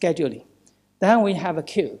 That's scheduling. Then we have a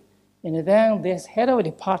queue, and then this head of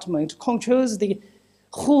department controls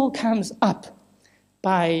who comes up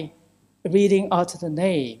by reading out the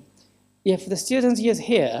name. If the student is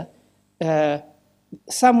here,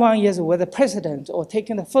 someone is with the president or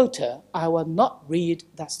taking the photo, I will not read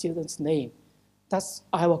that student's name.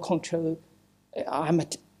 I will control. I'm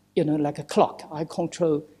like a clock. I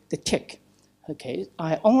control the tick. Okay,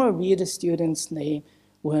 I only read the student's name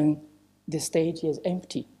when the stage is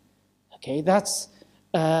empty. Okay, that's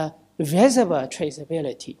visible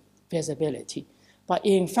traceability, visibility. But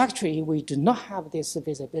in factory, we do not have this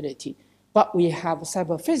visibility, but we have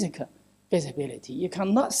cyber-physical visibility. You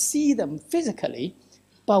cannot see them physically,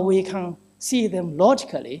 but we can see them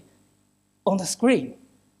logically on the screen.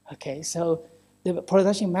 Okay, so the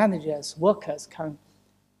production managers, workers can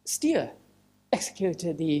still execute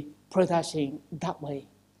the production that way.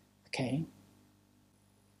 Okay.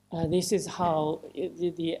 This is how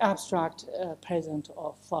the abstract present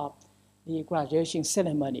of the graduation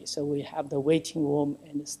ceremony. So we have the waiting room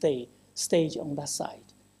and the stage on that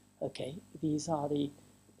side. Okay, these are the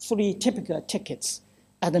 3 typical tickets: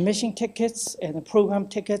 admission tickets and the program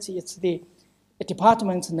tickets. It's the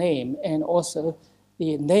department's name and also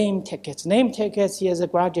the name tickets. Name tickets here the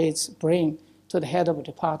graduates bring to the head of the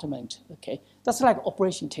department. Okay, that's like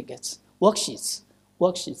operation tickets, worksheets,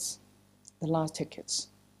 the last tickets.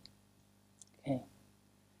 Okay,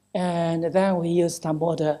 and then we use the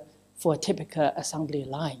model for a typical assembly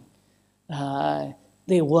line.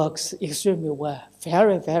 They works extremely well,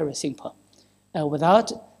 very, very simple,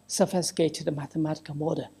 without sophisticated mathematical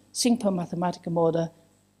model. Simple mathematical model,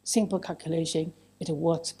 simple calculation, it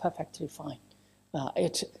works perfectly fine.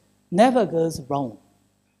 It never goes wrong.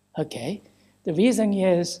 Okay, the reason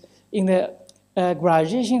is in the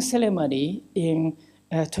graduation ceremony in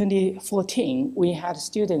 2014, we had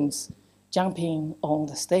students jumping on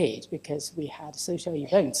the stage because we had social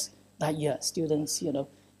events that year. Students,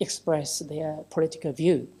 express their political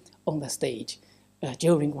view on the stage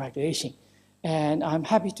during graduation. And I'm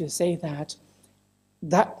happy to say that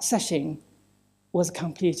that session was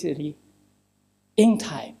completely in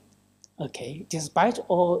time, okay? Despite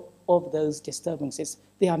all of those disturbances,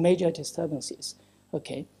 they are major disturbances,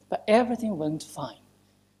 okay? But everything went fine.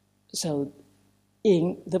 So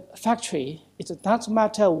in the factory, it doesn't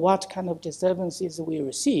matter what kind of disturbances we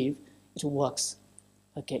receive, it works,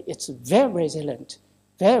 okay? It's very resilient,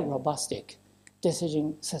 very robust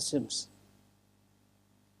decision systems.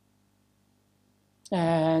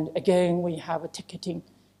 And again, we have a ticketing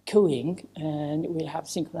queuing, and we have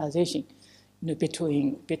synchronization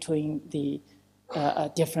between the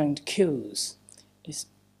different queues.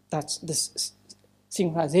 That's this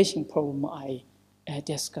synchronization problem I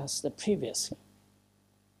discussed previously.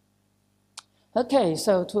 Okay,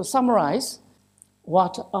 so to summarize,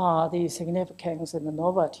 what are the significance and the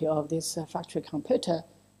novelty of this factory computer?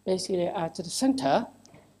 Basically, at the center,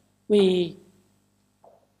 we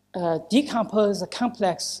decompose a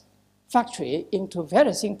complex factory into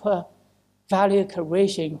very simple value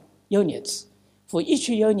creation units. For each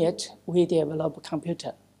unit, we develop a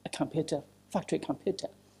factory computer,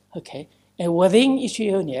 okay? And within each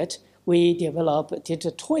unit, we develop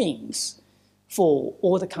digital twins for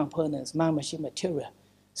all the components, man-machine material.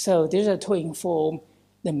 So digital twin form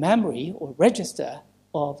the memory or register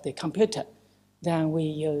of the computer. Then we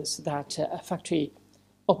use that factory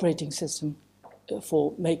operating system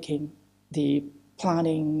for making the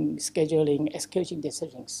planning, scheduling, execution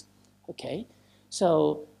decisions, okay?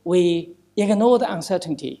 So we ignore the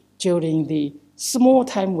uncertainty during the small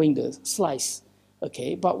time windows slice,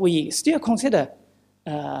 okay? But we still consider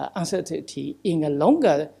uncertainty in a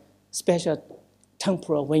longer spatial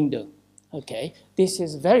temporal window, okay? This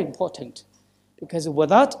is very important because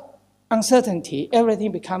without uncertainty,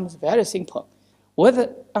 everything becomes very simple. With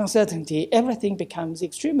uncertainty, everything becomes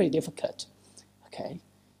extremely difficult, okay?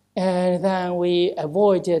 And then we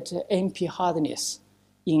avoided NP hardness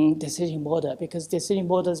in decision model because decision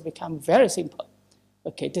models become very simple,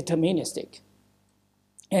 okay, deterministic.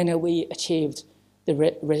 And we achieved the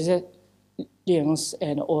resilience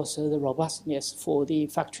and also the robustness for the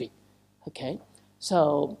factory, okay?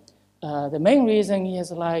 So the main reason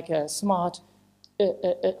is like smart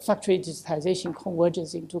factory digitization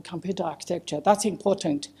converges into computer architecture. That's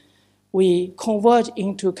important. We converge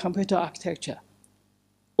into computer architecture.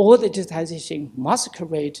 All the digitization must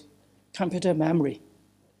create computer memory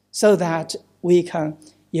so that we can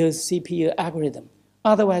use CPU algorithm.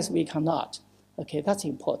 Otherwise, we cannot. Okay, that's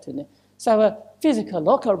important. So our physical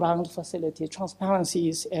local round facility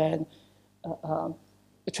transparencies and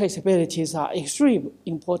traceabilities are extremely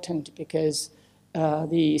important because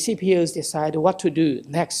the CPUs decide what to do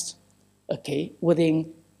next, okay,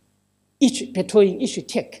 between each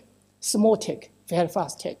tick, small tick, very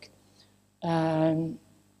fast tick. And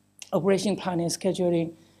operation planning,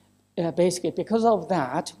 scheduling, basically because of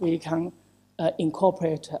that, we can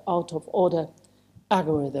incorporate out-of-order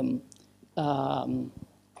algorithm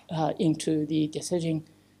into the decision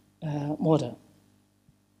model.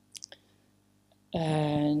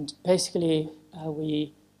 And basically,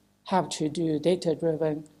 we have to do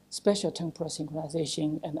data-driven spatial temporal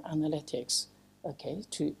synchronization and analytics, okay,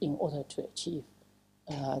 in order to achieve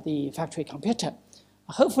the factory computer.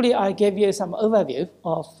 Hopefully, I gave you some overview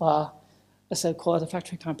of a so-called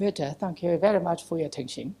factory computer. Thank you very much for your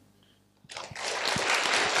attention.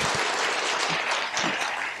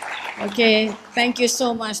 Okay, thank you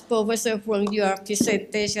so much, Professor Huang. Your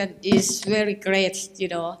presentation is very great,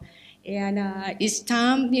 And it's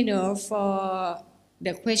time, for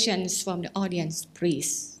the questions from the audience,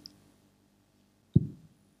 please.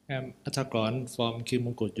 I'm Atakon from Kim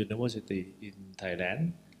Mongkut University in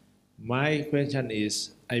Thailand. My question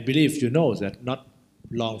is, I believe you know that not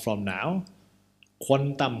long from now,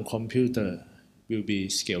 quantum computer will be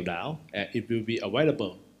scaled down and it will be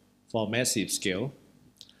available for massive scale.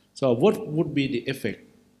 So what would be the effect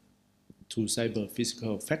to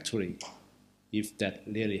cyber-physical factory if that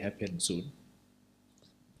really happens soon?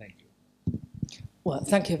 Thank you. Well,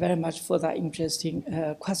 thank you very much for that interesting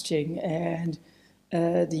question. And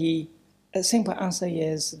the simple answer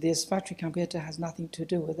is this factory computer has nothing to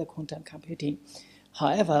do with the quantum computing.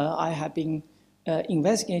 However, I have been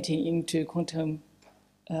investigating into quantum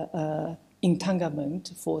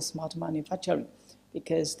entanglement for smart manufacturing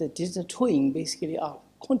because the digital twin basically are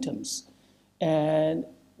quantums and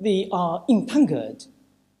they are entangled,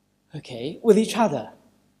 okay, with each other.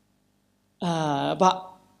 But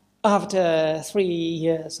after 3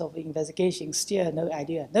 years of investigation, still no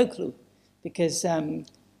idea, no clue. Because in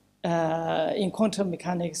quantum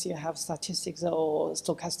mechanics, you have statistics or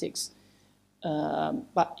stochastics.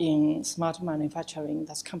 But in smart manufacturing,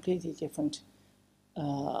 that's completely different.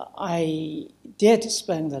 I did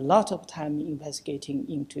spend a lot of time investigating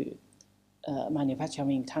into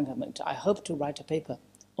manufacturing entanglement. I hope to write a paper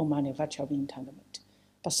on manufacturing entanglement.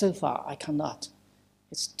 But so far, I cannot.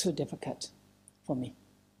 It's too difficult for me.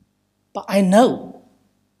 But I know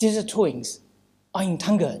digital twins are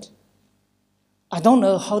entangled. I don't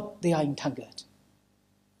know how they are entangled.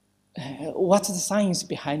 What's the science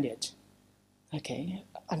behind it? Okay,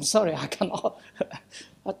 I'm sorry, I cannot.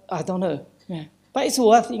 I don't know. Yeah. But it's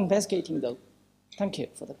worth investigating, though. Thank you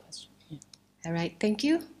for the question. Yeah. All right, thank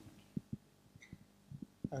you.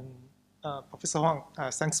 Professor Huang,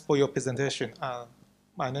 thanks for your presentation.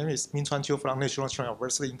 My name is Mingchuan Chiu from National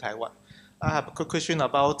University in Taiwan. I have a quick question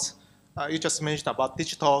about, you just mentioned about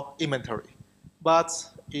digital inventory. But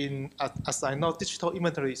as I know, digital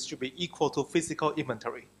inventory should be equal to physical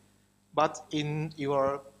inventory. But in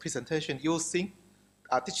your presentation, you think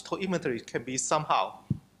digital inventory can be somehow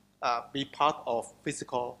be part of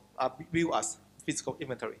physical, view as physical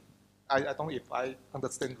inventory. I don't know if I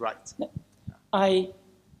understand right. I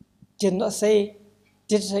did not say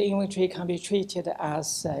digital inventory can be treated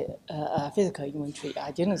as a physical inventory.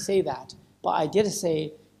 I didn't say that, but I did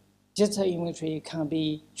say digital inventory can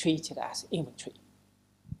be treated as inventory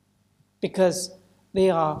because they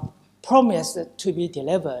are promised to be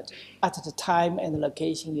delivered at the time and the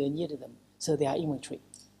location you need them, so they are inventory.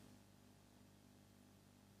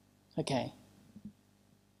 Okay.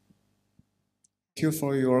 Thank you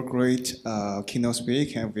for your great keynote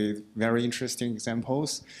speak and with very interesting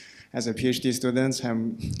examples. As a PhD student,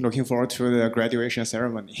 I'm looking forward to the graduation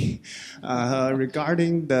ceremony.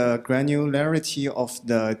 Regarding the granularity of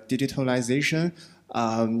the digitalization,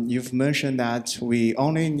 you've mentioned that we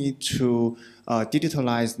only need to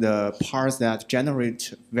digitalize the parts that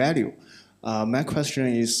generate value. My question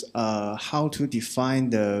is how to define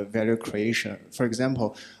the value creation. For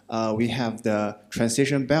example, we have the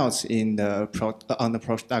transition belts on the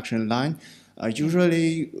production line.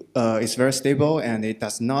 Usually, it's very stable and it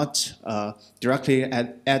does not directly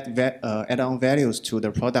add on values to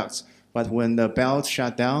the products. But when the belt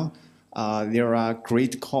shut down, there are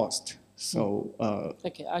great costs. So,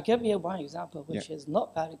 okay, I'll give you one example, which is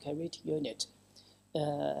not value creating unit.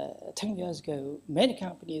 10 years ago, many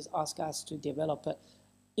companies asked us to develop,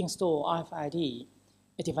 install RFID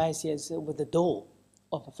devices with the door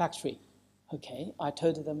of a factory. Okay, I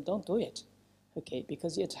told them don't do it. Okay,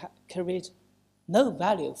 because it creates no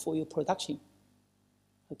value for your production.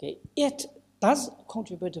 Okay, it does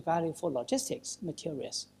contribute value for logistics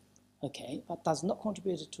materials. Okay, but does not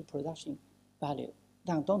contribute to production value.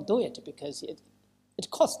 Then don't do it because it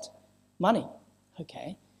costs money.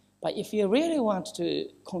 Okay. But if you really want to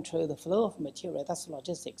control the flow of material, that's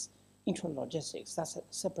logistics, intralogistics, that's a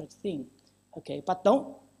separate thing, okay? But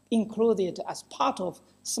don't include it as part of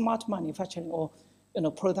smart manufacturing or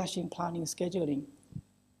production planning, scheduling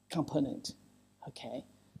component, okay?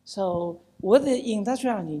 So with the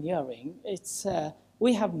industrial engineering, it's,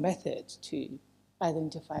 we have methods to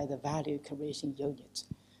identify the value creation unit.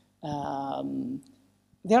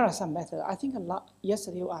 There are some methods. I think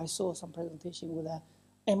yesterday I saw some presentation with a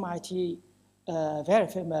MIT very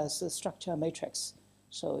famous structure matrix.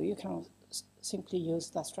 So you can simply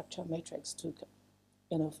use that structure matrix to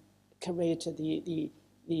create the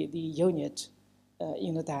unit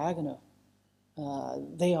in the diagonal.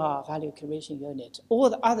 They are value creation unit. All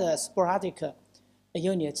the other sporadic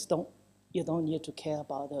units, you don't need to care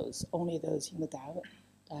about those, only those in the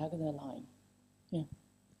diagonal line. Yeah.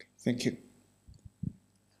 Thank you.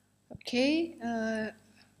 Okay.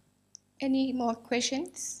 Any more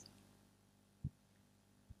questions?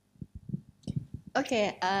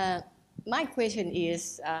 Okay, my question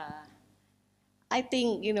is, I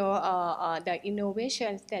think the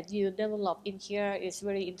innovations that you develop in here is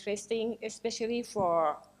very interesting, especially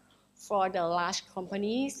for the large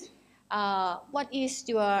companies. What is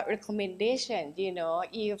your recommendation?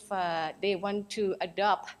 If they want to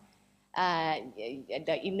adopt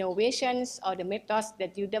the innovations or the methods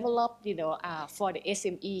that you develop, for the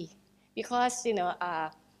SME. Because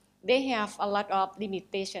they have a lot of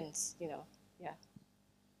limitations. Yeah.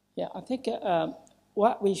 Yeah, I think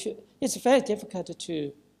what we should. It's very difficult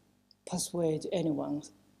to persuade anyone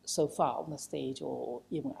so far on the stage or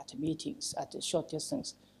even at meetings at a short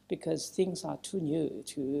distance because things are too new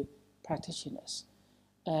to practitioners.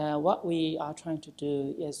 What we are trying to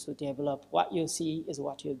do is to develop what you see is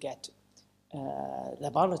what you get.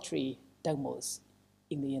 Laboratory demos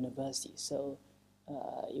in the university. So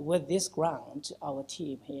with this grant, our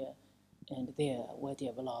team here and there will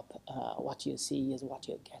develop what you see is what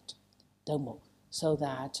you get demo, so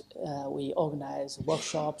that we organize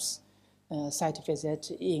workshops, site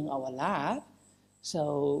visit in our lab,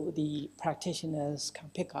 so the practitioners can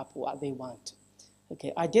pick up what they want.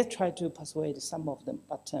 Okay, I did try to persuade some of them,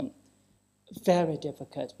 but very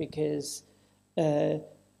difficult because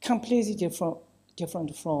completely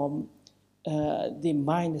different from the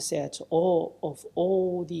mindset of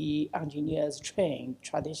all the engineers trained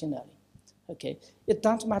traditionally. Okay, it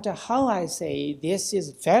doesn't matter how I say this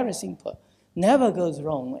is very simple, never goes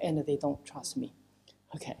wrong, and they don't trust me.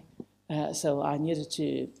 Okay, so I needed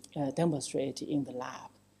to demonstrate in the lab,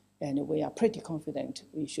 and we are pretty confident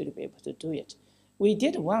we should be able to do it. We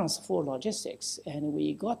did once for logistics, and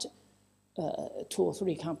we got 2 or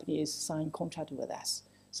 3 companies sign contract with us.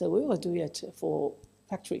 So we will do it for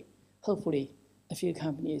factory. Hopefully, a few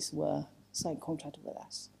companies will sign contract with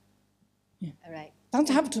us. Yeah. All right. Don't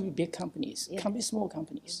have to be big companies. Yeah. Can be small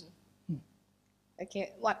companies.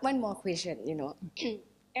 Okay, one more question,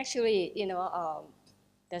 Actually,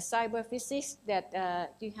 the cyber physics that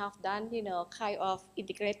you have done, kind of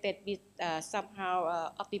integrated with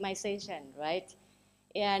somehow optimization, right?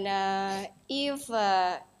 And if,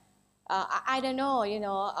 I don't know,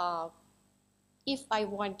 if I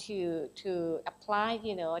want to apply,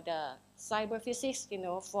 the cyber physics,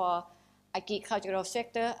 for agricultural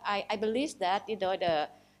sector, I believe that,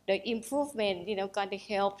 the improvement, going to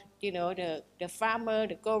help, the farmer,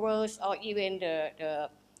 the growers, or even the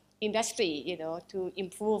industry, to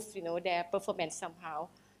improve, their performance somehow.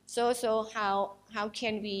 So how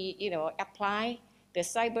can we, apply the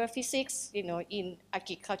cyber physics, in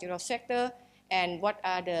agricultural sector, and what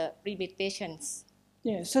are the limitations?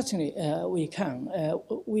 Yeah, certainly we can.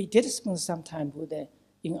 We did spend some time with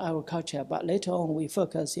in agriculture, but later on we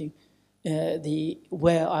focus in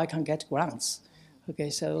where I can get grants.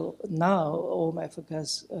 Okay, so now all my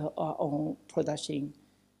focus are on production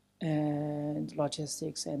and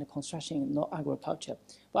logistics and construction, not agriculture.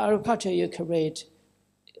 But agriculture, you create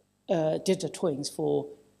digital twins for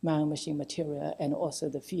man-machine material and also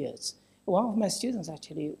the fields. One of my students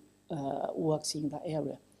actually works in that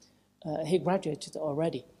area. He graduated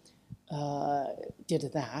already,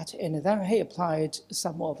 did that, and then he applied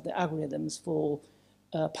some of the algorithms for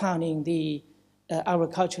planning the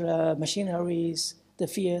agricultural machineries, the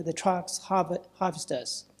field, the trucks,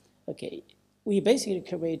 harvesters. Okay, we basically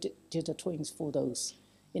create digital twins for those,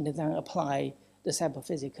 and then apply the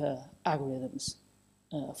cyber-physical algorithms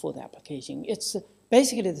for the application. It's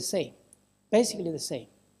basically the same,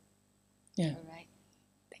 Yeah. All right,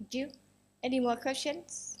 thank you. Any more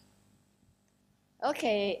questions?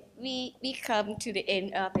 Okay, we come to the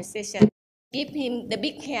end of the session. Give him the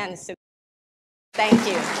big hands. Thank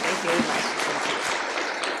you very much.